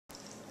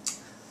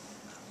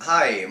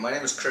Hi, my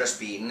name is Chris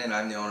Beaton and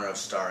I'm the owner of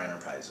Star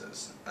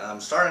Enterprises.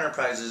 Star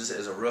Enterprises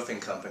is a roofing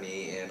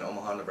company in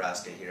Omaha,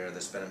 Nebraska here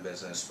that's been in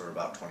business for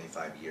about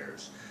 25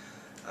 years.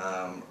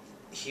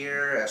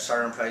 Here at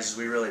Star Enterprises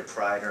we really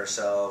pride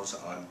ourselves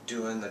on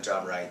doing the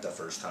job right the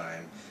first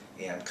time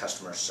and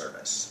customer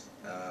service.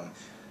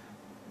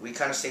 We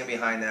kind of stand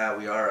behind that.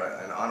 We are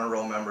an honor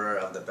roll member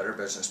of the Better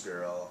Business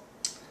Bureau.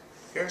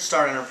 Here at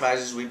Star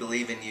Enterprises, we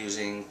believe in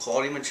using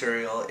quality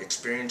material,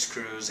 experienced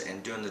crews,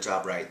 and doing the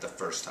job right the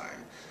first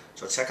time.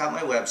 So check out my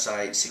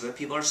website, see what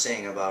people are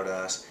saying about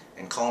us,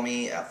 and call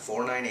me at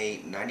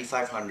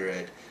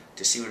 498-9500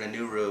 to see what a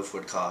new roof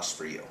would cost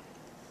for you.